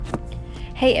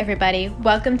Hey everybody,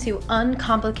 welcome to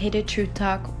Uncomplicated Truth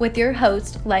Talk with your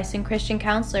host, licensed Christian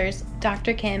counselors,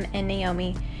 Dr. Kym and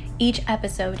Naomi. Each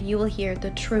episode you will hear the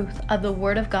truth of the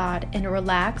Word of God in a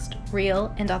relaxed,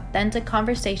 real, and authentic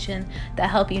conversation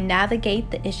that help you navigate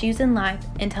the issues in life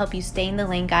and to help you stay in the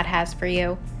lane God has for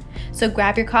you. So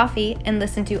grab your coffee and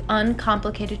listen to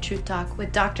Uncomplicated Truth Talk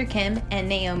with Dr. Kym and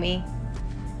Naomi.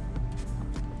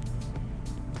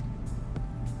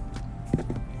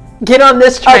 Get on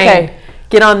this train. Okay.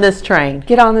 Get on this train.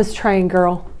 Get on this train,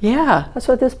 girl. Yeah. That's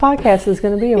what this podcast is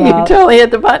going to be You about. totally hit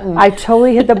the button. I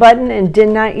totally hit the button and did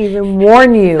not even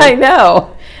warn you. I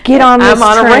know. Get on this I'm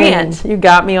on train. a rant. You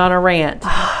got me on a rant.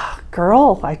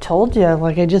 Girl, I told you.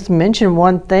 Like, I just mentioned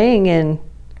one thing and...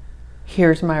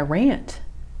 Here's my rant.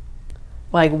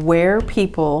 Like, where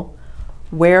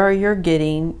are you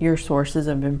getting your sources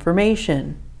of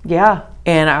information? Yeah.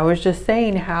 And I was just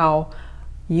saying how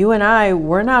you and I,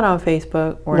 we're not on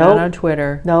Facebook, we're Nope. not on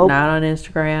Twitter, Nope. not on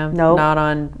Instagram, Nope. not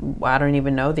on, I don't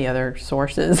even know the other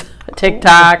sources,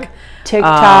 TikTok,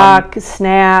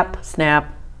 Snap.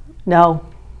 No.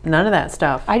 None of that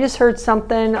stuff. I just heard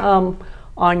something on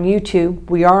YouTube.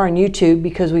 We are on YouTube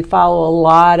because we follow a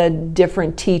lot of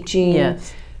different teaching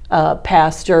Yes.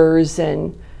 pastors,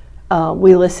 and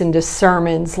we listen to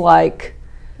sermons like...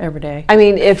 Every day. I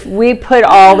mean, if we put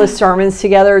all the sermons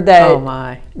together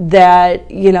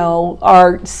that you know,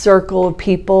 our circle of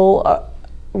people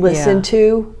listen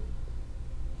to,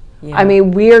 Yeah. I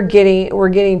mean, we're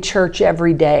getting church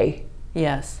every day.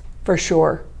 Yes. For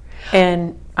sure.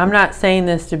 And I'm not saying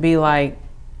this to be like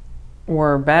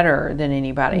we're better than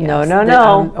anybody else.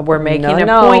 No. We're making a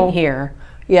point here.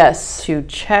 Yes. To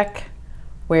check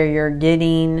where you're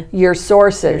getting your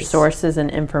sources and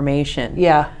information.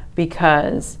 Yeah.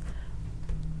 Because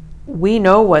we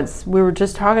know we were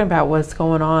just talking about what's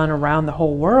going on around the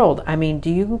whole world. I mean, do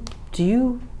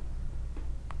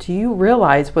you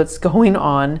realize what's going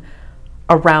on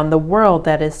around the world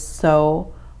that is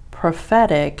so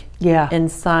prophetic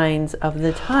and signs of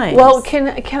the times? Well, can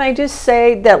I just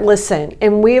say that, listen,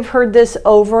 and we've heard this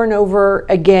over and over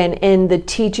again in the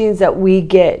teachings that we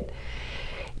get.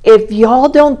 If y'all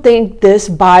don't think this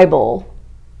Bible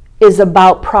is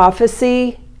about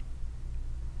prophecy,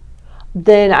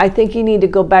 then I think you need to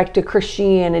go back to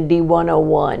Christianity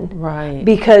 101. Right.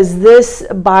 Because this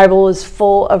Bible is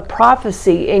full of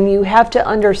prophecy, and you have to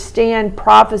understand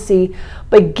prophecy,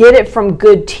 but get it from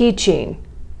good teaching.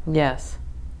 Yes.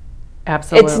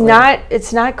 Absolutely.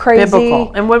 It's not crazy.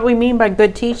 Biblical. And what we mean by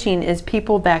good teaching is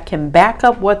people that can back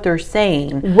up what they're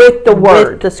saying with the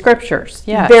word, with the scriptures.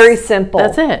 Yes. Very simple.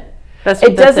 That's it.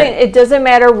 It doesn't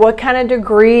matter what kind of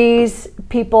degrees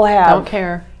people have.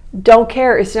 Don't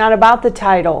care. It's not about the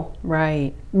title.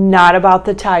 Right. Not about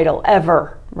the title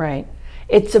ever. Right.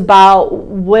 It's about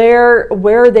where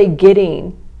are they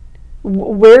getting?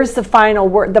 Where's the final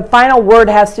word? The final word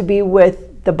has to be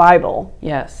with the Bible.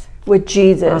 Yes. With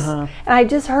Jesus. And I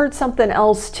just heard something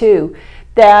else too,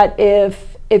 that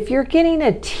if you're getting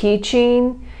a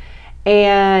teaching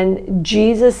and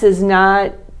Jesus is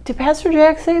not, did Pastor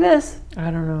Jack say this?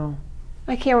 I don't know.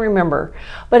 I can't remember.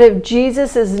 But if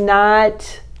Jesus is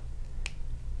not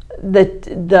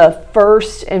the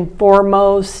first and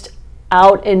foremost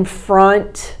out in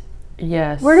front.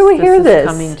 Yes. Where do we hear this?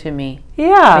 Coming to me.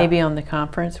 Yeah. Maybe on the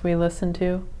conference we listened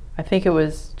to. I think it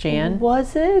was Jan.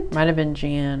 Was it? Might have been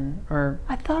Jan or...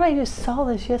 I thought I just saw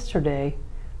this yesterday.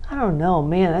 I don't know.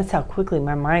 Man, that's how quickly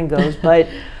my mind goes. But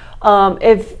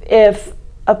if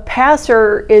a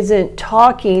pastor isn't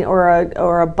talking,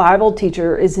 or a Bible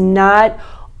teacher is not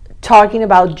talking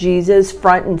about Jesus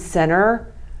front and center,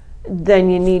 then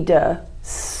you need to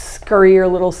scurry your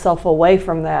little self away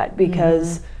from that,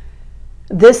 because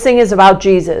this thing is about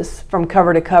Jesus from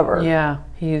cover to cover. Yeah,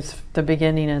 he's the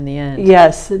beginning and the end.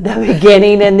 Yes, the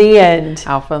beginning and the end.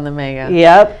 Alpha and the Omega.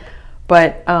 Yep.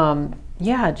 But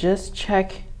just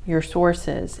check your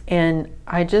sources. And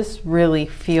I just really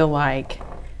feel like,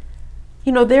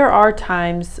 there are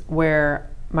times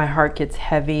where my heart gets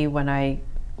heavy when I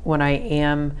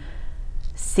am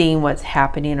seeing what's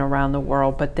happening around the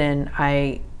world, but then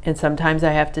sometimes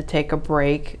I have to take a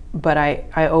break, but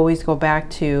I always go back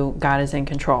to God is in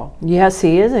control. Yes,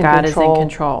 He is in control. God is in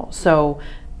control. So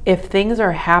if things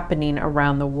are happening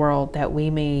around the world that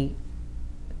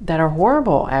are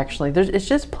horrible, actually, it's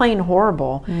just plain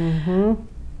horrible.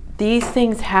 These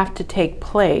things have to take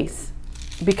place,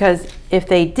 because if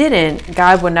they didn't,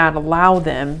 God would not allow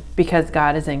them, because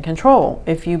God is in control.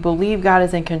 If you believe God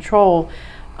is in control,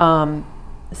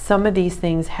 some of these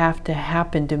things have to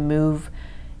happen to move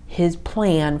His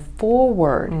plan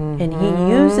forward. And He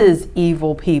uses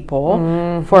evil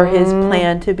people for His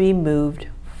plan to be moved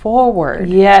forward.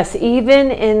 Yes,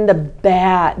 even in the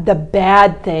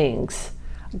bad things,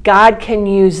 God can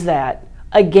use that,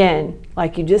 again,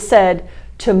 like you just said,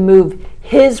 to move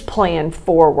His plan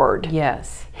forward.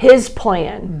 Yes. His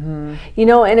plan. You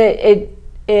know, and it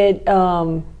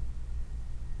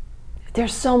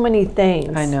there's so many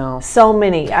things. I know. So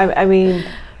many. I mean,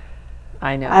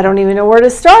 I know. I don't even know where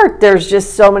to start. There's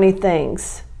just so many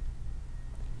things.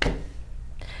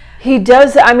 He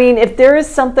does, I mean, if there is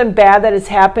something bad that has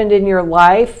happened in your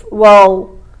life,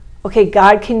 well, okay,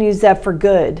 God can use that for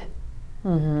good.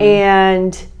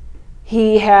 And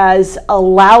He has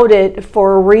allowed it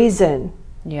for a reason.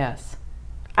 Yes.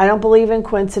 I don't believe in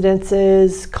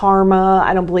coincidences, karma.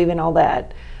 I don't believe in all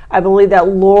that. I believe that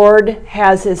Lord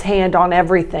has His hand on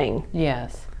everything.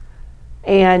 Yes.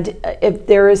 And if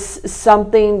there is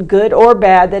something good or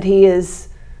bad that He has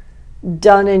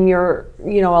done in your,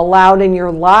 allowed in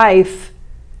your life,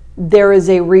 there is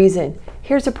a reason.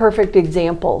 Here's a perfect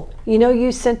example.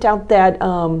 You sent out that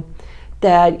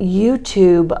that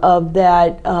YouTube of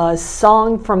that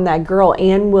song from that girl,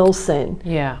 Ann Wilson.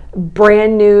 Yeah.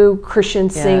 Brand new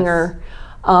Christian singer.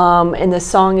 And the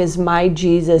song is My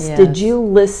Jesus. Yes. Did you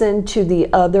listen to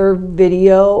the other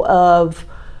video of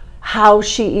how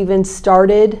she even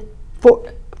started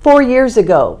 4 years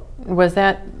ago? Was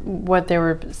that what they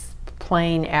were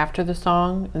playing after the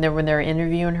song, and when they were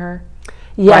interviewing her?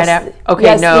 Yes. Right okay,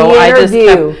 yes, no,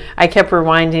 the I kept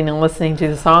rewinding and listening to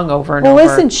the song over and well, over.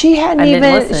 Well, listen, she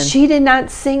did not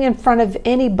sing in front of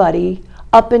anybody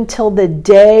up until the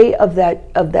day of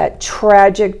that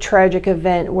tragic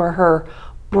event where her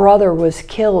brother was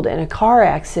killed in a car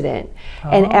accident.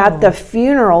 And at the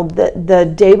funeral,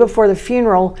 the day before the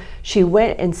funeral, she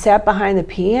went and sat behind the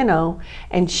piano,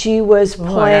 and she was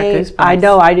playing. I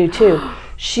know, I do too.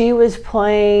 She was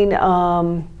playing.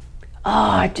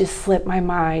 It just slipped my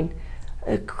mind.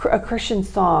 A Christian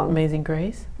song. Amazing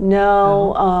Grace?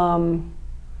 No.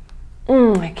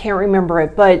 I can't remember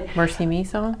it, but Mercy Me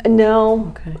song?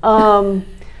 No. Okay.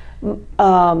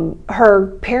 Her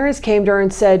parents came to her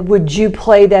and said, "Would you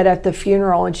play that at the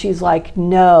funeral?" And she's like,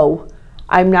 "No,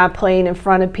 I'm not playing in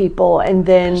front of people." And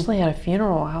then, especially at a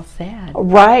funeral, how sad.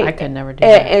 Right. I could never do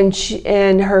that.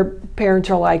 And her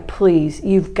parents are like, "Please,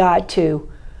 you've got to."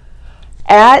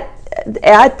 At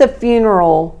the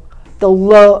funeral, the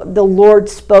Lord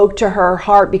spoke to her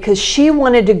heart because she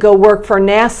wanted to go work for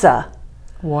NASA.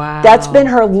 Wow. That's been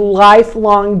her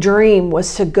lifelong dream,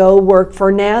 was to go work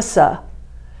for NASA.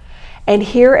 And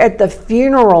here at the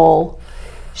funeral,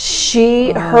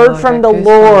 she heard from the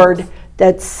Lord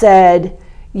that said,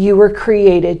 "You were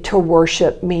created to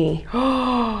worship me."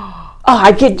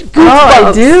 I get goosebumps.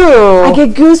 I do. I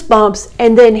get goosebumps.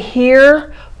 And then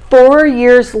here, 4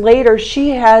 years later,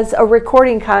 she has a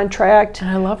recording contract.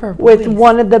 I love her voice. With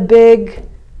one of the big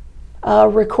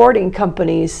recording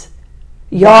companies.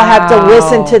 Y'all have to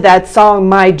listen to that song,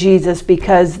 My Jesus,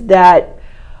 because that...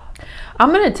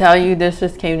 I'm going to tell you, this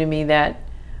just came to me, that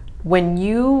when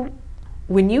you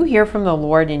hear from the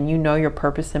Lord and you know your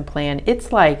purpose and plan,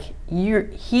 it's like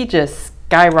He just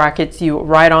skyrockets you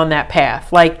right on that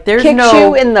path. Like there's Kicks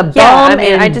you in the bum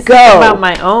I just think about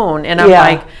my own, and I'm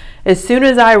like, as soon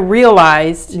as I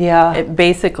realized,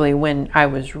 basically when I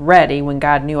was ready, when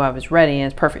God knew I was ready and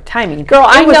His perfect timing, girl,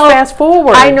 I know. Fast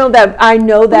forward. I know that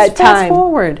time. Fast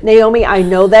forward, Naomi. I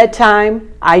know that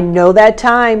time.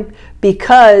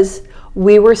 Because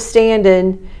we were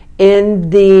standing in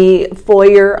the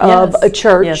foyer of a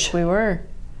church. Yes, we were.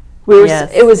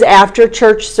 It was after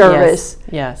church service.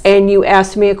 Yes. And you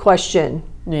asked me a question.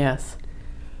 Yes.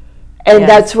 And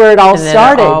that's where it all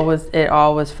started. It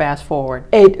all was fast forward.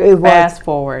 It was fast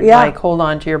forward. Yeah. Like hold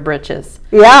on to your britches.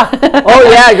 Yeah.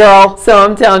 Oh yeah, girl. So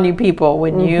I'm telling you, people,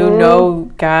 when you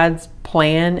know God's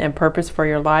plan and purpose for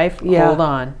your life, hold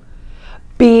on.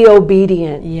 Be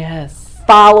obedient. Yes.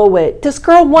 Follow it. This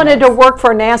girl wanted to work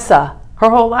for NASA. Her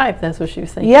whole life, that's what she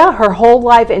was saying. Yeah, her whole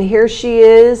life, and here she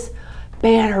is.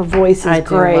 Man, her voice is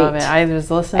great. I love it. I was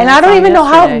listening. And I don't even know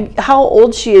how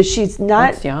old she is. She's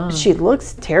not. Looks young. She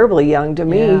looks terribly young to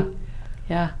me.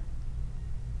 Yeah.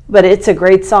 But it's a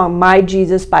great song, My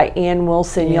Jesus by Ann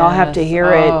Wilson. Yes. Y'all have to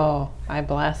hear it. Oh, I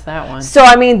blast that one. So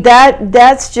I mean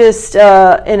that's just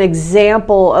an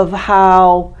example of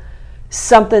how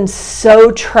something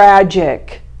so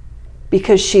tragic,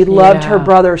 because she loved her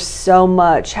brother so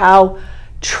much, how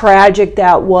tragic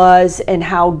that was, and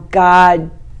how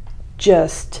God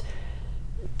just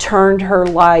turned her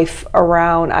life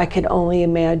around. I could only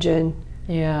imagine.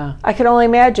 Yeah. I could only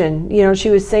imagine. She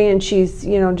was saying she's,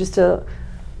 just a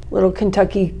little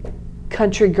Kentucky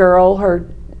country girl. Her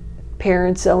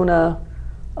parents own a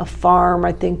a farm,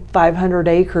 I think 500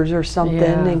 acres or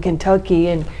something in Kentucky,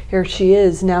 and here she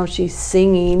is. Now she's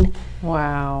singing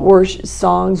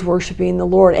songs worshiping the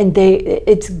Lord, and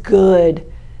it's good.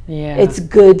 Yeah, it's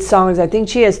good songs. I think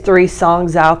she has 3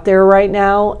 songs out there right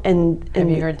now. And have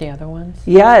you heard the other ones?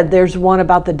 Yeah, there's one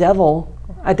about the devil.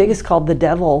 I think it's called The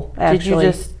Devil, actually. Did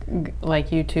you just like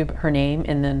YouTube her name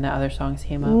and then the other songs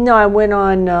came up? No, I went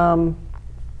on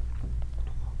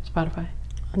Spotify?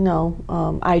 No,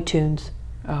 iTunes.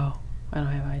 Oh, I don't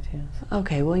have iTunes.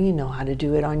 Okay, well, you know how to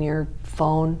do it on your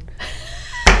phone.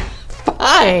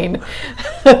 Fine.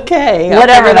 Okay.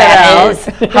 Whatever that is.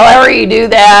 However you do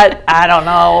that, I don't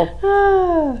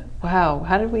know. Wow.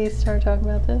 How did we start talking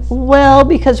about this? Well,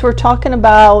 because we're talking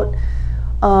about...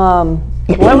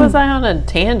 what was I on a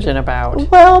tangent about?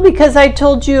 Well, because I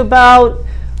told you about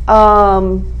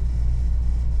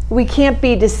we can't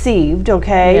be deceived,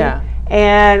 okay? Yeah.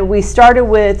 And we started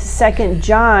with 2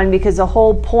 John because the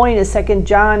whole point of 2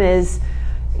 John is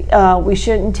we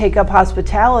shouldn't take up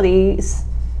hospitality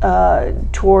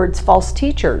towards false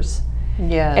teachers.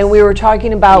 Yes. And we were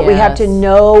talking about we have to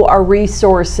know our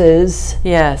resources.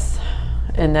 Yes.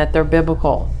 And that they're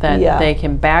biblical, that they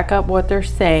can back up what they're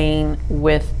saying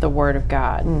with the Word of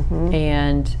God. Mm-hmm.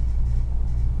 And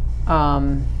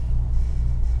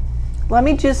let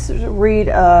me just read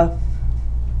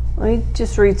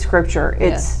scripture.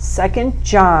 It's 2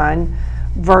 John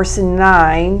verse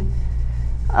 9,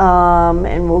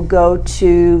 and we'll go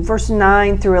to verse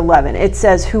 9 through 11. It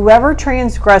says, "Whoever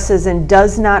transgresses and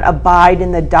does not abide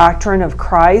in the doctrine of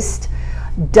Christ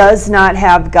does not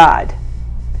have God.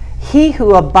 He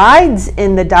who abides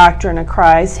in the doctrine of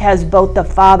Christ has both the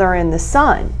Father and the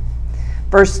Son."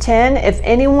 Verse 10, "If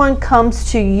anyone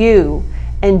comes to you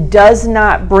and does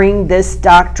not bring this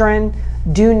doctrine,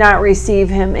 do not receive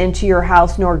him into your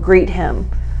house nor greet him.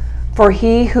 For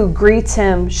he who greets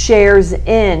him shares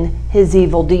in his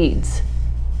evil deeds."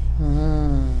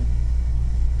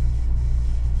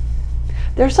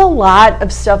 There's a lot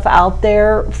of stuff out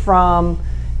there from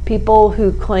people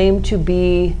who claim to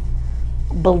be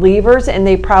believers, and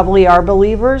they probably are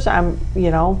believers.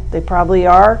 They probably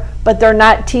are, but they're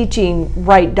not teaching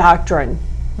right doctrine.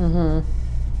 Mm-hmm.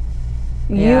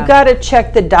 You got to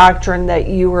check the doctrine that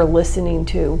you are listening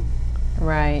to,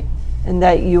 right, and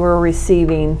that you are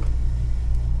receiving.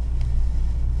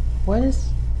 I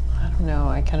don't know,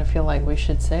 I kind of feel like we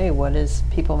should say,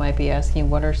 people might be asking,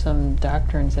 what are some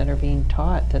doctrines that are being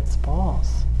taught that's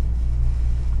false?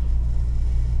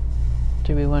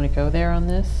 Do we want to go there on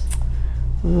this?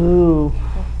 Ooh.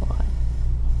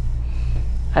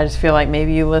 I just feel like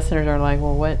maybe you listeners are like,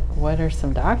 well, what are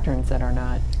some doctrines that are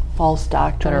not false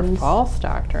doctrines? That are false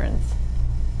doctrines.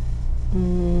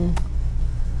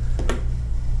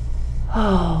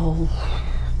 Oh,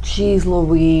 geez,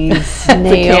 Louise,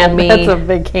 Naomi. That's a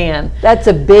big can. That's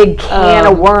a big can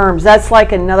of worms. That's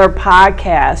like another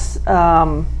podcast.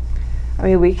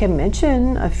 We can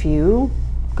mention a few.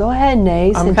 Go ahead,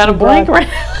 Nay. I'm kind of blank right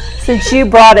now. Since you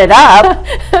brought it up,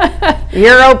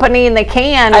 you're opening the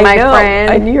can, my friend.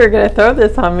 I knew you were going to throw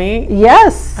this on me.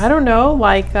 Yes. I don't know,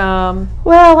 like...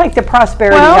 like the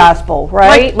prosperity gospel,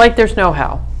 right? Like there's no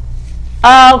hell.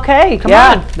 Okay, Come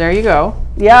on, there you go.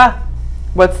 Yeah.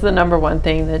 What's the number one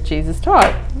thing that Jesus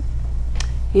taught?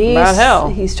 About hell.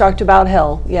 He's talked about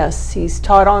hell, yes. He's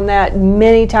taught on that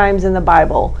many times in the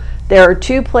Bible. There are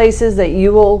 2 places that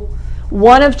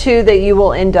one of 2 that you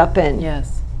will end up in.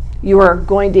 Yes. You are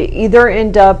going to either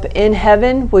end up in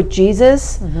heaven with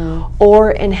Jesus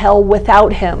or in hell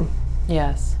without him.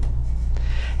 Yes.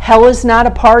 Hell is not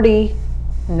a party.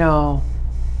 No.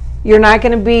 You're not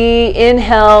going to be in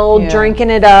hell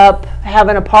drinking it up,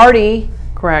 having a party.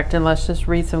 Correct. And let's just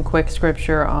read some quick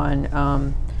scripture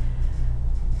on,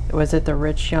 was it the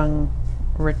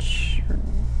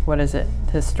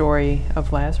the story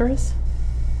of Lazarus?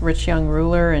 Rich young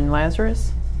ruler and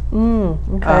Lazarus?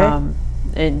 Okay.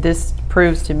 This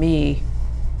proves to me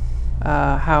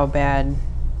how bad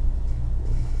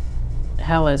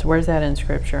hell is. Where's that in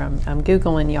scripture? I'm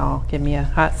Googling, y'all. Give me a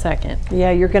hot second.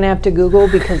 Yeah, you're going to have to Google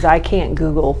because I can't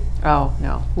Google. Oh,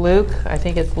 no. Luke, I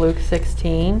think it's Luke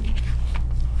 16.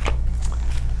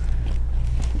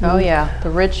 Oh, yeah.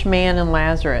 The rich man and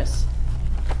Lazarus.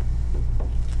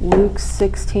 Luke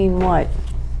 16 what?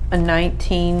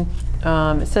 19,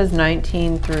 it says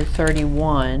 19 through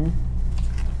 31.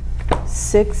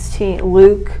 16,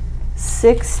 Luke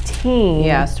 16.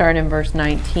 Yeah, start in verse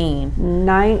 19.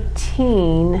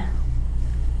 19.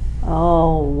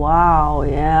 Oh, wow.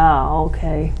 Yeah,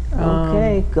 okay.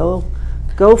 Okay, go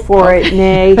for it,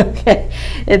 Nay. Okay.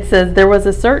 It says, "There was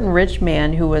a certain rich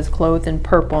man who was clothed in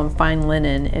purple and fine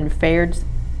linen and fared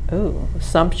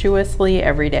sumptuously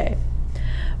every day.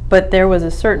 But there was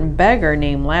a certain beggar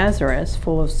named Lazarus,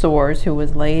 full of sores, who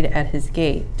was laid at his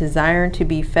gate, desiring to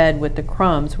be fed with the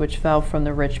crumbs which fell from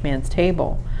the rich man's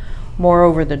table.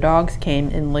 Moreover, the dogs came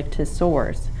and licked his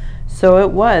sores. So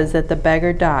it was that the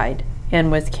beggar died, and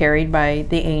was carried by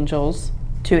the angels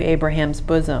to Abraham's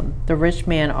bosom. The rich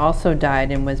man also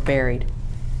died and was buried.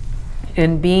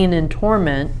 And being in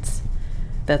torments,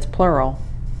 that's plural,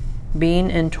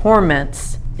 being in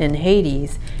torments in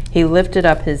Hades, he lifted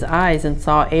up his eyes and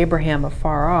saw Abraham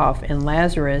afar off and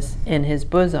Lazarus in his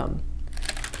bosom.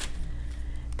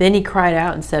 Then he cried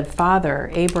out and said, Father,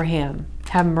 Abraham,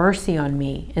 have mercy on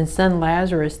me, and send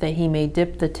Lazarus that he may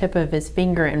dip the tip of his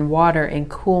finger in water and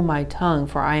cool my tongue,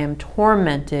 for I am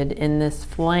tormented in this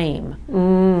flame.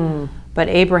 But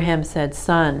Abraham said,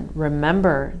 Son,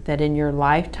 remember that in your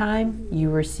lifetime you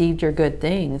received your good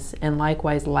things, and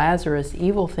likewise Lazarus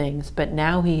evil things, but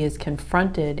now he is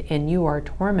confronted and you are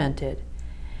tormented.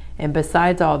 And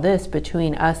besides all this,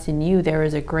 between us and you there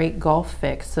is a great gulf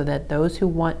fixed, so that those who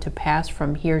want to pass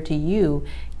from here to you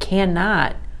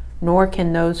cannot, nor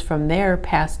can those from there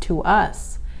pass to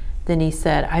us. Then he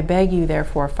said, I beg you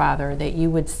therefore, Father, that you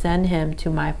would send him to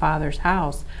my father's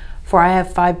house, for I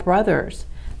have 5 brothers,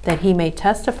 that he may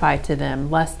testify to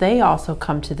them, lest they also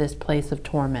come to this place of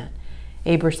torment.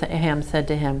 Abraham said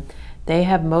to him, They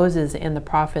have Moses and the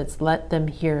prophets, let them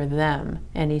hear them.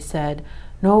 And he said,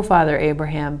 No, Father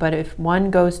Abraham, but if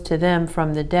one goes to them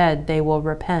from the dead, they will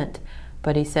repent.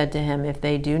 But he said to him, If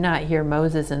they do not hear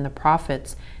Moses and the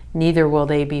prophets, neither will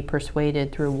they be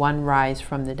persuaded through one rise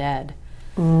from the dead.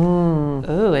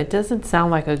 Ooh, it doesn't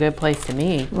sound like a good place to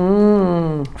me.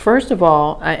 First of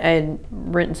all, I had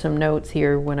written some notes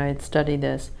here when I had studied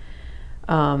this.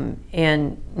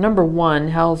 And number one,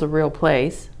 hell's a real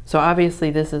place. So obviously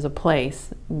this is a place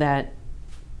that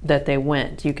they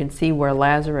went. You can see where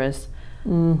Lazarus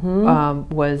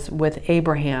was with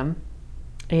Abraham.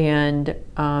 And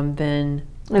then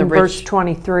in verse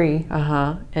 23.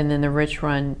 And then the rich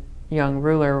young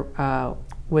ruler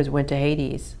went to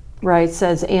Hades. Right, it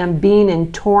says, and being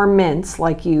in torments,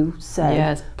 like you said.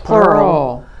 Yes,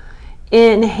 plural.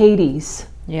 In Hades.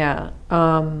 Yeah.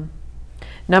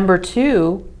 Number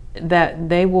 2, that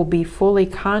they will be fully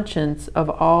conscious of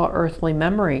all earthly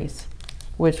memories,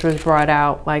 which was brought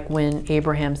out like when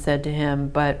Abraham said to him,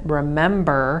 but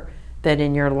remember that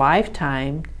in your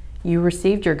lifetime you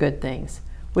received your good things,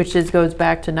 which goes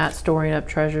back to not storing up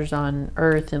treasures on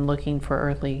earth and looking for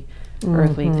earthly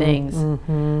things.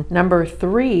 Number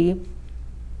 3,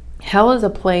 hell is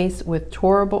a place with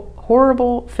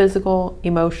horrible physical,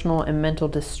 emotional, and mental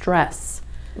distress.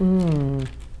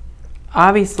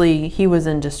 Obviously, he was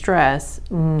in distress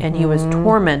and he was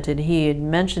tormented. He had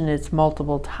mentioned it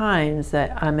multiple times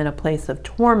that I'm in a place of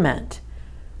torment.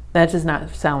 That does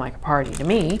not sound like a party to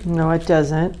me. No, it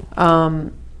doesn't.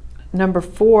 Number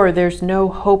 4, there's no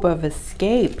hope of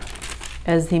escape.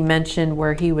 As he mentioned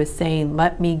where he was saying,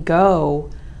 let me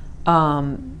go,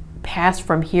 pass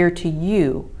from here to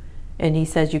you. And he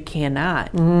says you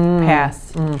cannot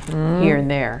pass here and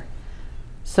there.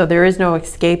 So there is no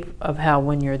escape of hell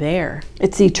when you're there.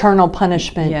 It's eternal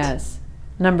punishment. Yes.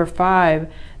 Number 5,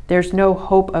 there's no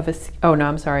hope of escape. Oh, no,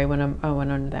 I'm sorry. I went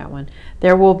under that one.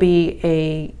 There will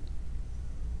be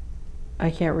I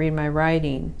can't read my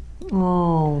writing.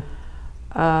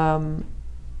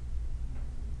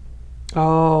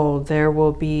 There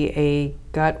will be a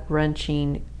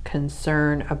gut-wrenching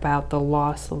concern about the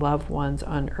lost loved ones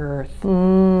on earth.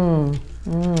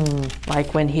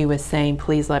 Like when he was saying,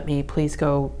 please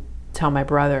go tell my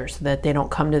brothers that they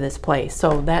don't come to this place.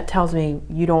 So that tells me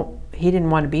he didn't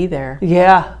want to be there.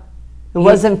 Yeah. It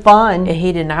wasn't fun.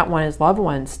 He did not want his loved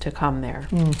ones to come there.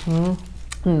 And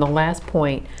the last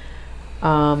point,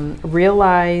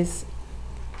 realize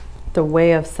the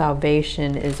way of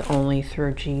salvation is only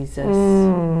through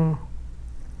Jesus.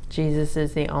 Jesus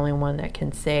is the only one that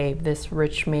can save. This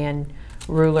rich man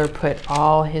ruler put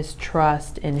all his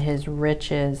trust in his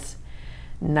riches,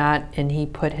 and he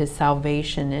put his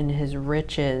salvation in his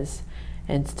riches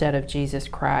instead of Jesus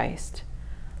Christ.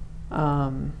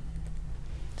 So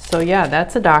yeah,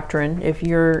 that's a doctrine. If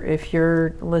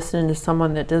you're listening to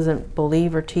someone that doesn't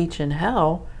believe or teach in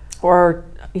hell, or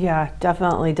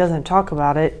definitely doesn't talk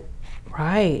about it,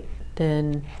 right,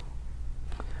 then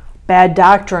bad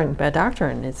doctrine.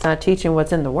 It's not teaching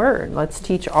what's in the Word. Let's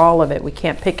teach all of it. We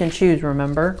can't pick and choose,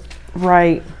 remember?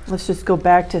 Right. Let's just go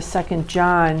back to 2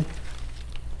 John.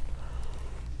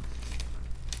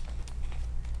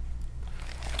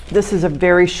 This is a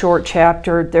very short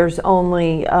chapter. There's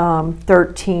only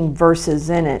 13 verses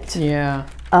in it. Yeah.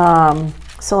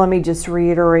 So let me just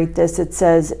reiterate this. It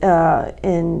says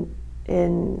in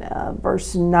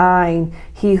verse 9,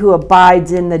 he who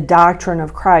abides in the doctrine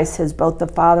of Christ has both the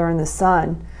Father and the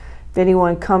Son. If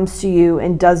anyone comes to you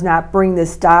and does not bring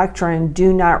this doctrine,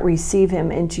 do not receive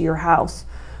him into your house,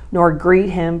 nor greet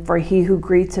him, for he who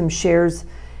greets him shares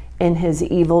in his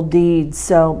evil deeds.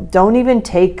 So don't even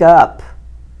take up.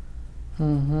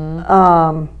 And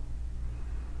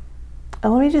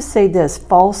let me just say this,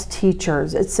 false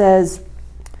teachers. It says,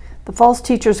 the false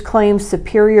teachers claimed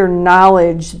superior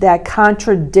knowledge that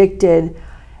contradicted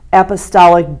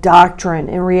apostolic doctrine.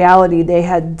 In reality, they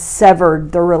had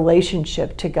severed the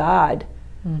relationship to God.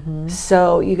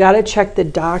 So you got to check the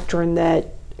doctrine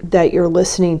that you're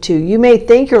listening to. You may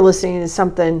think you're listening to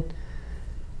something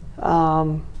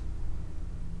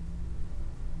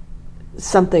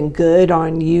something good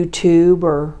on YouTube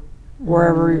or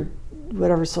wherever,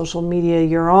 whatever social media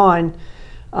you're on.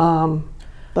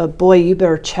 But boy, you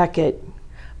better check it.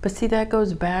 But see, that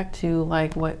goes back to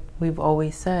like what we've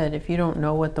always said. If you don't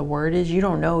know what the word is, you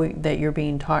don't know that you're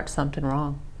being taught something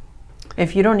wrong.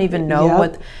 If you don't even know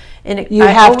what... And you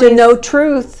have to know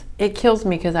truth. It kills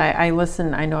me because I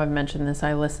listen, I know I've mentioned this,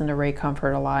 I listen to Ray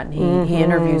Comfort a lot, and he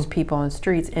interviews people on the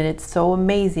streets, and it's so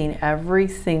amazing every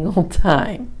single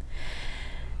time.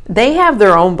 They have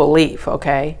their own belief,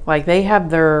 okay? Like they have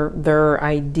their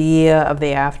idea of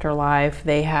the afterlife.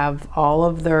 They have all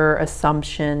of their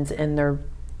assumptions, and they're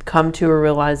come to a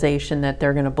realization that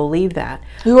they're going to believe that.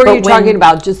 Who are you talking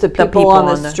about? Just the people on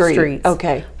the street? Streets.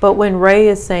 Okay. But when Ray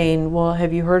is saying, well,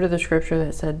 have you heard of the scripture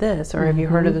that said this? Or have you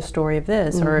heard of the story of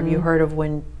this? Or have you heard of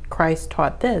when Christ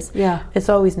taught this? Yeah. It's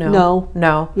always no. No.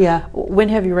 No. Yeah. When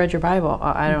have you read your Bible?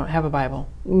 I don't have a Bible.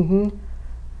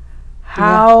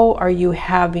 How are you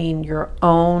having your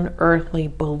own earthly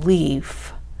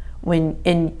belief when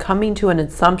in coming to an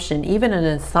assumption, even an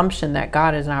assumption that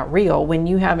God is not real, when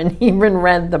you haven't even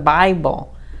read the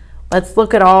Bible? Let's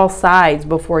look at all sides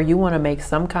before you want to make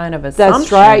some kind of assumption.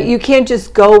 That's right. You can't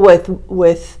just go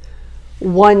with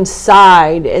one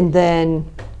side and then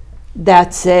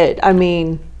that's it. I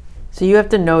mean... So you have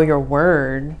to know your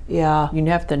word. Yeah. You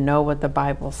have to know what the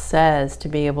Bible says to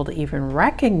be able to even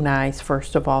recognize,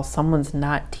 first of all, someone's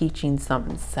not teaching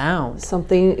something sound.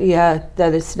 Something,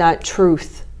 that it's not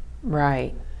truth.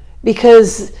 Right.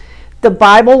 Because the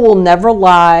Bible will never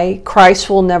lie. Christ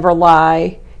will never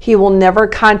lie. He will never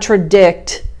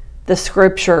contradict the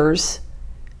scriptures.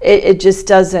 It just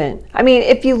doesn't. I mean,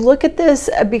 if you look at this,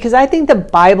 because I think the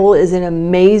Bible is an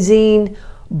amazing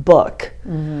book,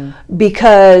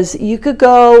 because you could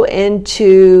go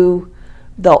into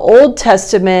the Old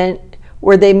Testament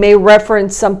where they may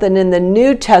reference something in the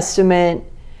New Testament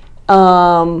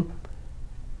of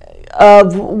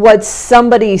what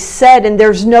somebody said, and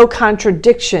there's no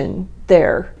contradiction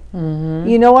there.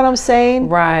 You know what I'm saying?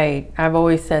 Right. I've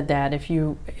always said that if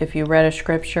you read a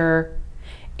scripture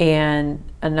and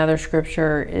another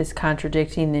scripture is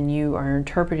contradicting, then you are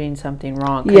interpreting something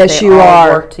wrong. Yes, you all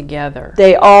are. Work together.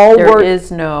 They all work. There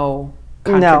is no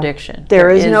contradiction. No, there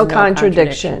is no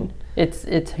contradiction.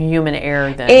 It's human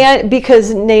error then. And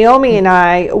because Naomi and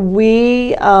I,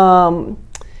 we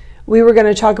were going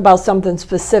to talk about something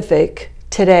specific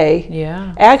today.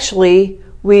 Yeah. Actually,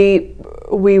 we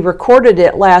recorded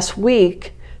it last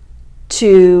week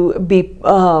to be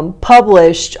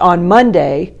published on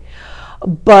Monday.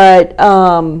 But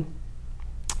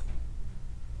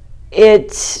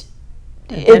it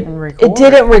didn't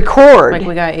record. Like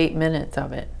we got 8 minutes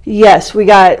of it. Yes, we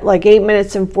got like 8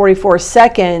 minutes and 44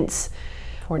 seconds.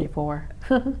 44.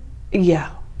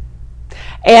 Yeah.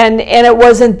 And it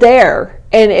wasn't there.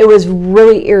 And it was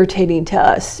really irritating to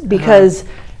us because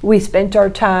we spent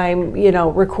our time,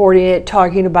 recording it,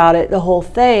 talking about it, the whole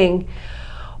thing.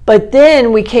 But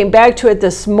then we came back to it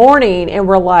this morning and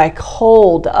we're like,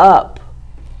 hold up.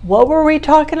 What were we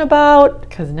talking about?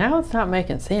 Because now it's not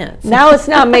making sense. Now it's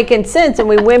not making sense. And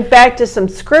we went back to some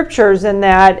scriptures and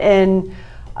that, and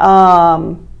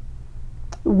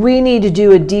we need to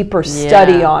do a deeper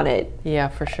study on it. Yeah,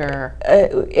 for sure.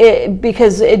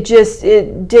 Because it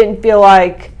didn't feel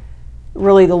like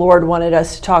really the Lord wanted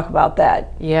us to talk about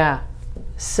that. Yeah.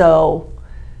 So...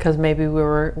 Because maybe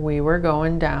we were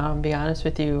going down, be honest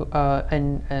with you,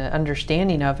 an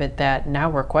understanding of it that now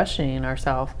we're questioning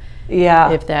ourselves. Yeah.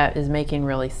 If that is making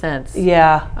really sense.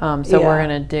 Yeah. So we're going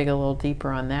to dig a little deeper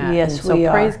on that. Yes, and so we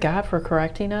are. Praise God for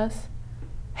correcting us.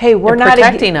 Hey, we're not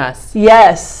protecting us.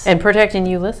 Yes. And protecting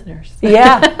you listeners.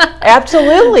 Yeah,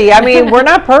 absolutely. I mean, we're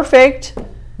not perfect.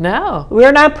 No.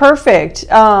 We're not perfect.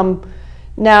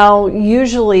 Now,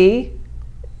 usually,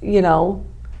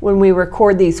 when we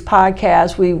record these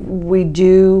podcasts, we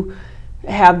do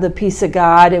have the peace of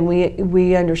God, and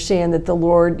we understand that the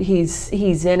Lord,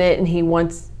 He's in it, and He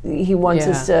wants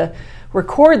us to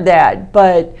record that.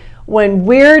 But when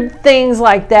weird things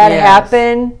like that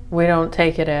happen, we don't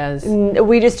take it as,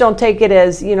 we just don't take it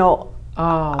as,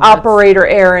 operator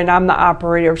Aaron, I'm the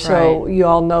operator, so you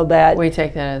all know that. We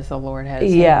take that as the Lord has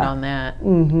his hand on that.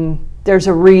 Mm-hmm. There's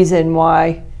a reason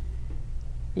why.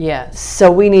 Yes.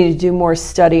 So we need to do more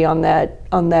study on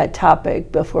that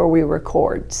topic before we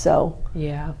record. So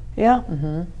yeah.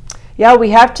 Mm-hmm. Yeah,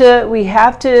 we have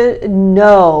to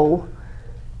know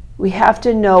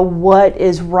what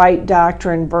is right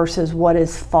doctrine versus what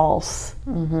is false.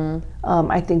 Mm-hmm.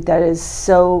 I think that is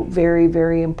so very,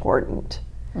 very important.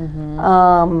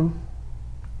 Mm-hmm.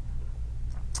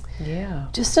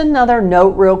 Just another note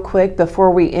real quick before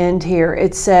we end here.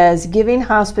 It says, giving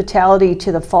hospitality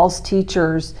to the false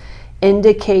teachers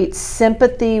indicates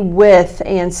sympathy with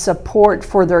and support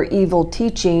for their evil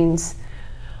teachings.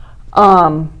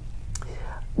 John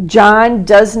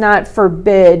does not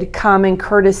forbid common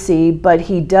courtesy, but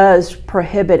he does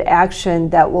prohibit action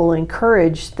that will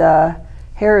encourage the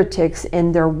heretics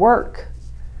in their work.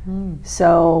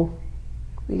 So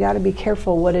we got to be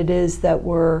careful what it is that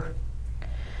we're...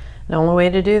 The only way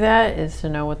to do that is to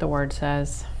know what the Word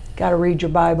says. Got to read your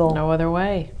Bible. No other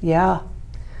way. Yeah.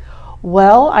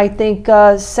 Well, I think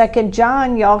 2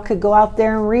 John, y'all could go out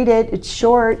there and read it. It's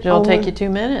short. It'll take you 2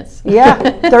 minutes. Yeah,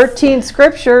 13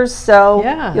 scriptures, so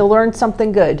you'll learn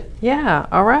something good. Yeah,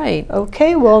 all right.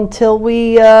 Okay, well, until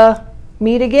we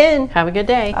meet again. Have a good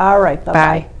day. All right,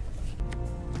 bye-bye. Bye.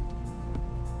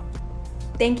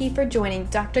 Thank you for joining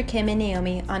Dr. Kym and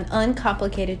Naomi on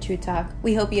Uncomplicated Truth Talk.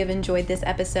 We hope you have enjoyed this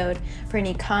episode. For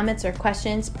any comments or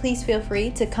questions, please feel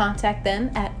free to contact them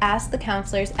at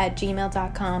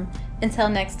askthecounselors@gmail.com. Until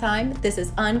next time, this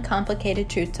is Uncomplicated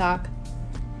Truth Talk.